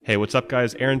Hey, what's up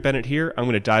guys? Aaron Bennett here. I'm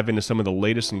going to dive into some of the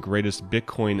latest and greatest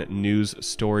Bitcoin news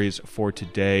stories for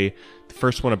today. The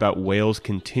first one about whales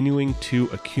continuing to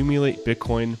accumulate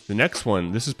Bitcoin. The next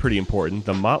one, this is pretty important.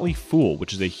 The Motley Fool,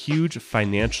 which is a huge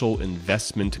financial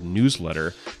investment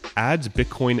newsletter, adds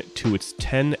Bitcoin to its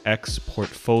 10x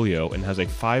portfolio and has a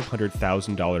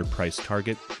 $500,000 price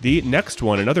target. The next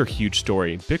one, another huge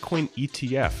story. Bitcoin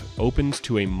ETF opens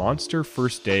to a monster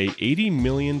first day, $80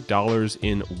 million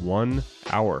in 1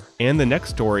 hour. And the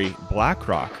next story,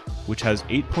 BlackRock, which has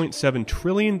 $8.7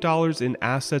 trillion in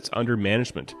assets under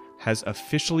management, has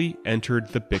officially entered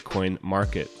the Bitcoin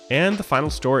market. And the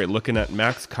final story, looking at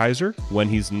Max Keiser, when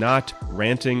he's not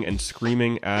ranting and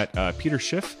screaming at Peter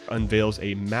Schiff, unveils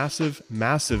a massive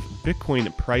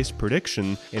Bitcoin price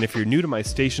prediction. And if you're new to my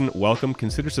station, welcome.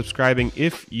 Consider subscribing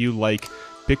if you like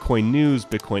Bitcoin news,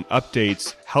 Bitcoin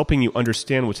updates, helping you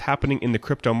understand what's happening in the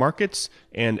crypto markets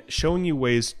and showing you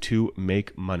ways to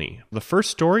make money. The first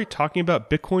story, talking about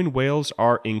Bitcoin whales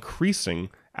are increasing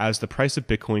as the price of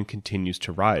Bitcoin continues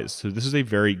to rise. So this is a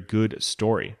very good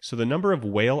story. So the number of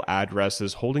whale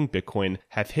addresses holding Bitcoin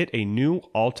have hit a new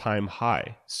all-time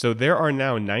high. So there are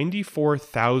now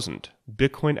 94,000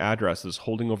 Bitcoin addresses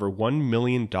holding over $1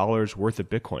 million worth of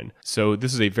Bitcoin. So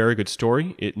this is a very good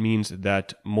story. It means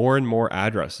that more and more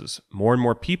addresses, more and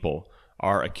more people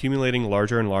are accumulating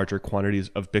larger and larger quantities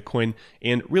of Bitcoin,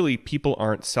 and really people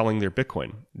aren't selling their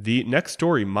Bitcoin. The next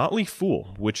story, Motley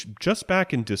Fool, which just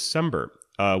back in December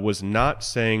was not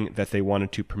saying that they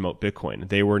wanted to promote Bitcoin.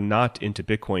 They were not into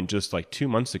Bitcoin just like 2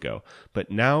 months ago,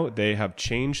 but now they have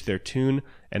changed their tune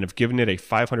and have given it a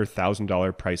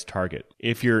 $500,000 price target.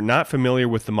 If you're not familiar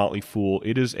with the Motley Fool,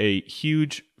 it is a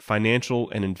huge financial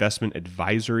and investment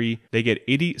advisory. They get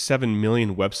 87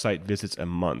 million website visits a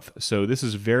month. So this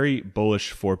is very bullish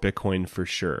for Bitcoin for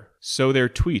sure. So their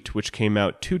tweet, which came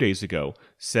out 2 days ago,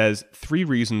 says 3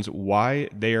 reasons why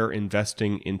they are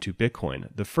investing into Bitcoin.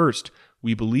 The first,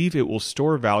 we believe it will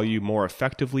store value more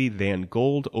effectively than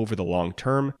gold over the long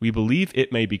term. We believe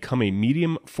it may become a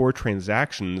medium for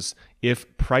transactions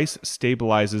if price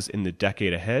stabilizes in the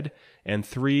decade ahead. And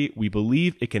 3, we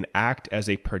believe it can act as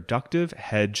a productive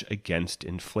hedge against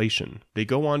inflation. They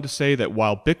go on to say that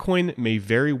while Bitcoin may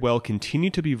very well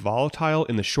continue to be volatile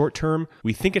in the short term,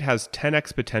 we think it has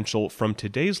 10x potential from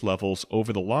today's levels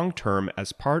over the long term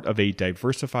as part of a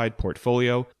diversified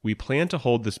portfolio. We plan to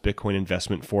hold this Bitcoin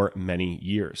investment for many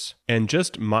years. And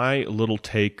just my little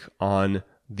take on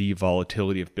the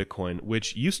volatility of Bitcoin,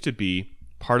 which used to be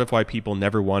part of why people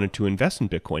never wanted to invest in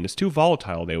Bitcoin. It's too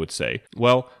volatile, they would say.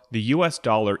 Well, the US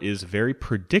dollar is very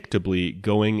predictably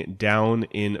going down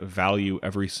in value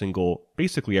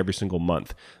basically every single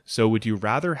month. So would you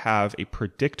rather have a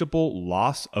predictable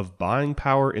loss of buying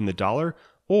power in the dollar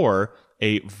or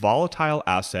a volatile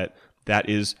asset that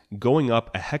is going up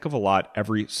a heck of a lot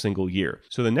every single year?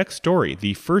 So the next story,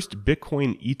 the first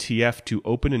Bitcoin ETF to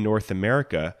open in North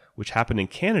America, which happened in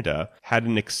Canada, had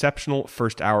an exceptional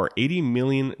first hour, $80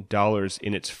 million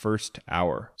in its first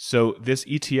hour. So this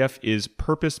ETF is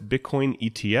Purpose Bitcoin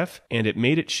ETF, and it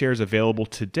made its shares available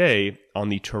today on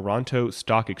the Toronto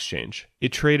Stock Exchange.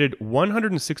 It traded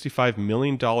 $165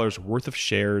 million worth of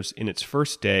shares in its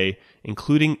first day,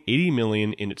 including $80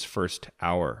 million in its first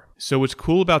hour. So what's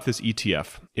cool about this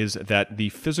ETF is that the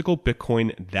physical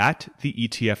Bitcoin that the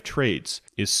ETF trades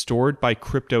is stored by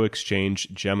crypto exchange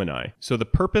Gemini. So the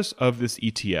purpose of this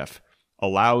ETF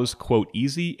allows, quote,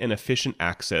 easy and efficient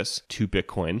access to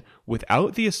Bitcoin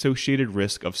without the associated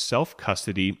risk of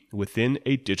self-custody within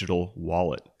a digital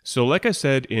wallet. So like I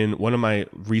said in one of my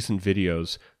recent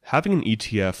videos, having an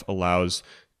ETF allows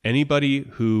anybody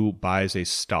who buys a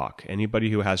stock, anybody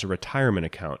who has a retirement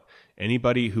account,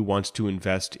 anybody who wants to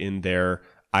invest in their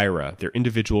IRA, their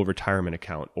individual retirement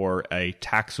account, or a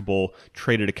taxable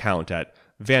traded account at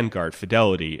Vanguard,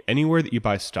 Fidelity, anywhere that you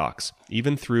buy stocks,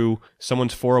 even through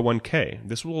someone's 401k.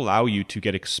 This will allow you to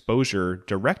get exposure,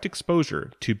 direct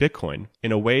exposure to Bitcoin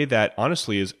in a way that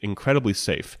honestly is incredibly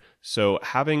safe. So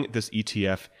having this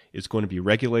ETF is going to be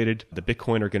regulated. The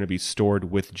Bitcoin are going to be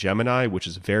stored with Gemini, which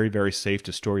is very, very safe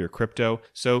to store your crypto.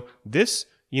 So this,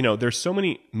 there's so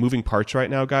many moving parts right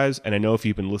now, guys, and I know if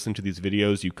you've been listening to these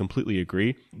videos, you completely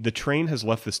agree. The train has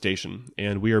left the station,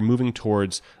 and we are moving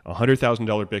towards a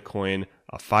 $100,000 Bitcoin,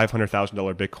 a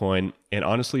 $500,000 Bitcoin, and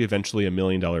honestly, eventually $1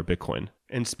 million Bitcoin.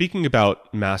 And speaking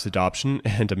about mass adoption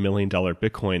and $1 million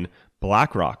Bitcoin,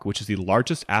 BlackRock, which is the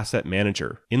largest asset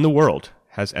manager in the world,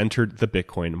 has entered the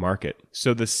Bitcoin market.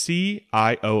 So the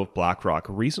CIO of BlackRock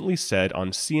recently said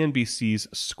on CNBC's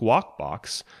Squawk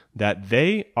Box that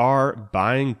they are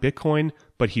buying Bitcoin,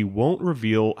 but he won't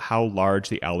reveal how large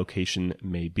the allocation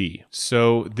may be.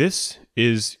 So this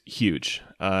is huge.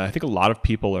 I think a lot of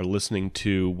people are listening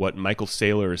to what Michael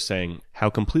Saylor is saying, how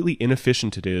completely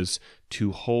inefficient it is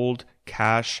to hold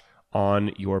cash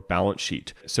on your balance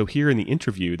sheet. So here in the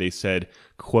interview, they said,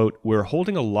 quote, "We're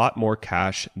holding a lot more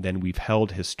cash than we've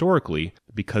held historically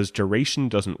because duration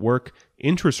doesn't work,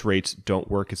 interest rates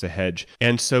don't work as a hedge,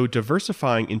 and so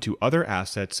diversifying into other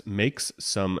assets makes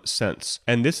some sense."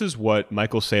 And this is what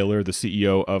Michael Saylor, the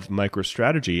CEO of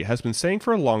MicroStrategy, has been saying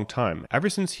for a long time. Ever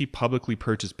since he publicly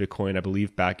purchased Bitcoin, I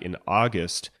believe back in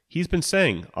August, he's been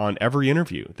saying on every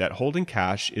interview that holding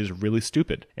cash is really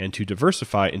stupid, and to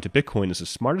diversify into Bitcoin is the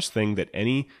smartest thing that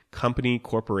any company,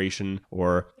 corporation,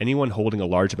 or anyone holding a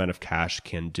large amount of cash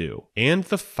can do. And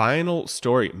the final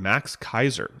story, Max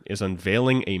Keiser is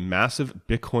unveiling a massive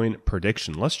Bitcoin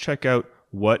prediction. Let's check out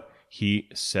what he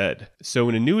said. So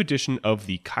in a new edition of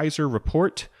the Keiser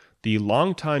Report, the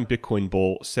longtime Bitcoin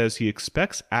bull says he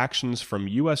expects actions from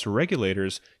U.S.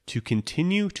 regulators to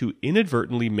continue to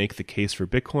inadvertently make the case for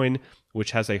Bitcoin,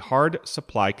 which has a hard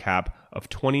supply cap of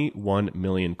 21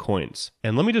 million coins.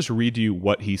 And let me just read you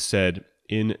what he said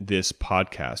in this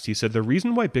podcast. He said, "The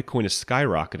reason why Bitcoin is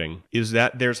skyrocketing is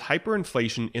that there's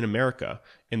hyperinflation in America,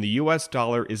 and the US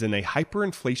dollar is in a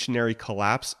hyperinflationary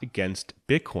collapse against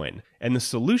Bitcoin. And the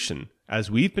solution,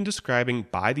 as we've been describing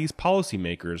by these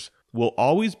policymakers, will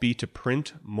always be to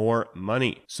print more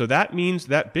money. So that means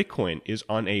that Bitcoin is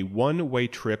on a one-way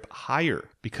trip higher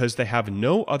because they have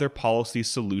no other policy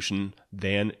solution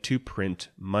than to print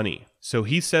money." So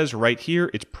he says right here,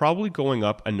 it's probably going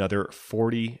up another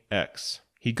 40x.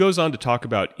 He goes on to talk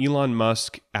about Elon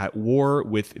Musk at war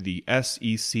with the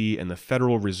SEC and the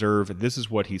Federal Reserve. This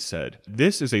is what he said.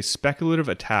 "This is a speculative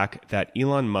attack that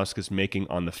Elon Musk is making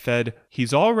on the Fed.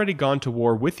 He's already gone to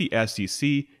war with the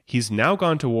SEC. He's now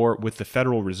gone to war with the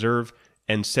Federal Reserve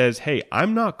and says, hey,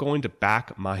 I'm not going to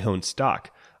back my own stock.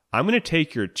 I'm going to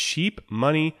take your cheap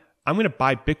money. I'm going to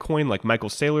buy Bitcoin like Michael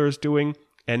Saylor is doing."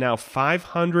 And now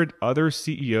 500 other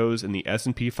CEOs in the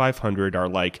S&P 500 are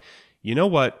like, you know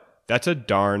what? That's a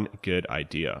darn good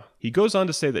idea. He goes on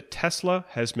to say that Tesla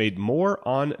has made more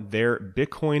on their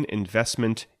Bitcoin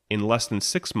investment in less than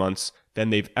 6 months than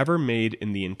they've ever made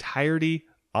in the entirety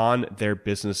on their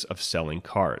business of selling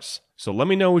cars. So let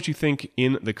me know what you think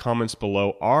in the comments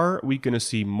below. Are we going to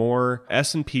see more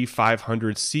S&P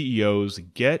 500 CEOs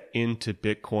get into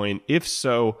Bitcoin? If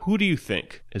so, who do you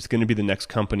think is going to be the next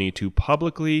company to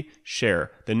publicly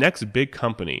share, the next big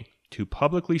company to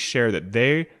publicly share that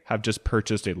they have just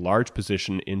purchased a large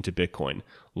position into Bitcoin?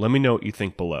 Let me know what you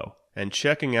think below. And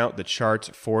checking out the charts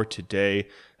for today,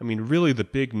 I mean, really the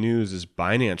big news is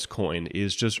Binance Coin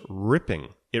is just ripping.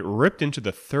 It ripped into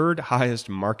the third highest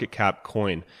market cap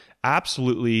coin.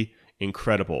 Absolutely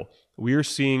incredible. We are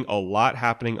seeing a lot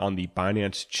happening on the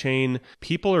Binance chain.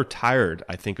 People are tired,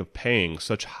 I think, of paying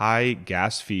such high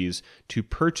gas fees to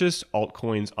purchase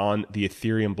altcoins on the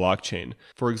Ethereum blockchain.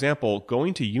 For example,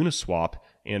 going to Uniswap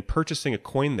and purchasing a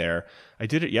coin there, I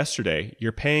did it yesterday,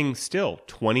 you're paying still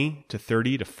 $20 to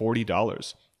 $30 to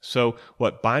 $40. So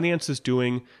what Binance is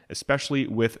doing, especially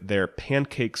with their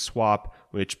Pancake Swap,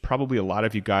 which probably a lot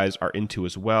of you guys are into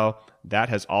as well, that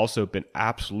has also been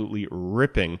absolutely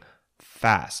ripping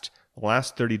fast. The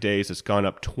last 30 days, it's gone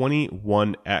up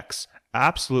 21x.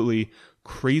 Absolutely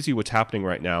crazy what's happening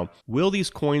right now. Will these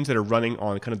coins that are running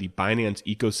on kind of the Binance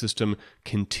ecosystem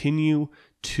continue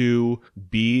to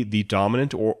be the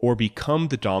dominant or become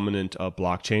the dominant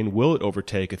blockchain? Will it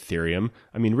overtake Ethereum?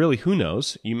 I mean, really, who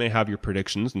knows? You may have your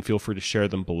predictions and feel free to share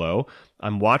them below.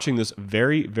 I'm watching this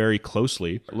very, very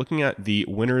closely. Looking at the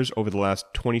winners over the last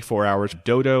 24 hours,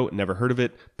 Dodo, never heard of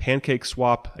it. Pancake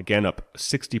Swap, again, up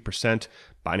 60%.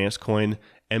 Binance Coin,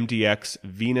 MDX,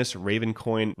 Venus,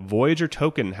 Ravencoin, Voyager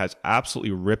token has absolutely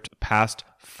ripped past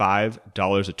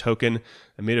 $5 a token.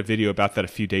 I made a video about that a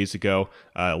few days ago.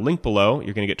 Link below.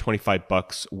 You're going to get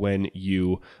 $25 when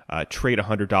you trade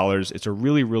 $100. It's a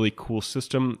really, really cool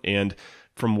system. And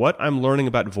from what I'm learning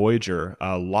about Voyager,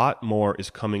 a lot more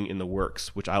is coming in the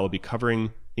works, which I will be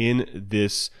covering in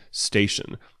this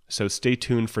station. So stay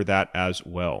tuned for that as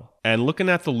well. And looking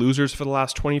at the losers for the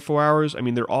last 24 hours, I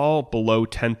mean, they're all below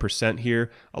 10% here.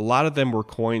 A lot of them were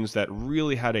coins that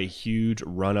really had a huge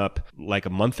run up like a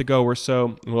month ago or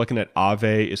so. We're looking at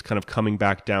Aave is kind of coming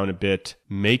back down a bit.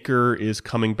 Maker is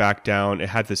coming back down. It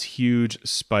had this huge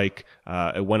spike.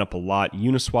 It went up a lot.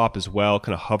 Uniswap as well,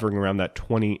 kind of hovering around that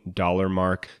 $20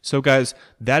 mark. So guys,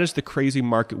 that is the crazy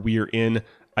market we are in.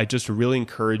 I just really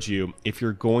encourage you, if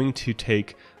you're going to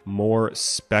take more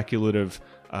speculative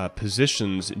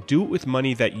positions, do it with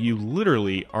money that you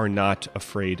literally are not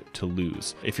afraid to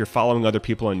lose. If you're following other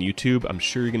people on YouTube, I'm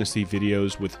sure you're going to see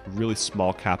videos with really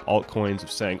small cap altcoins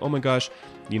of saying, oh my gosh,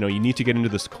 you need to get into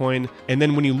this coin. And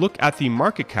then when you look at the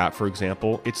market cap, for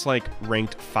example, it's like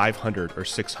ranked 500 or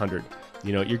 600.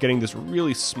 You're getting this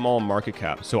really small market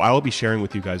cap. So I will be sharing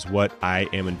with you guys what I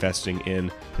am investing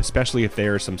in, especially if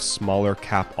there are some smaller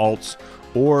cap alts,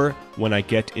 or when I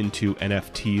get into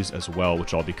NFTs as well,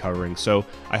 which I'll be covering. So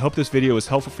I hope this video was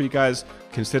helpful for you guys.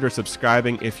 Consider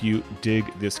subscribing if you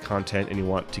dig this content and you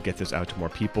want to get this out to more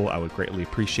people. I would greatly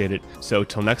appreciate it. So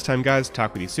till next time, guys,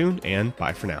 talk with you soon, and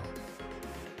bye for now.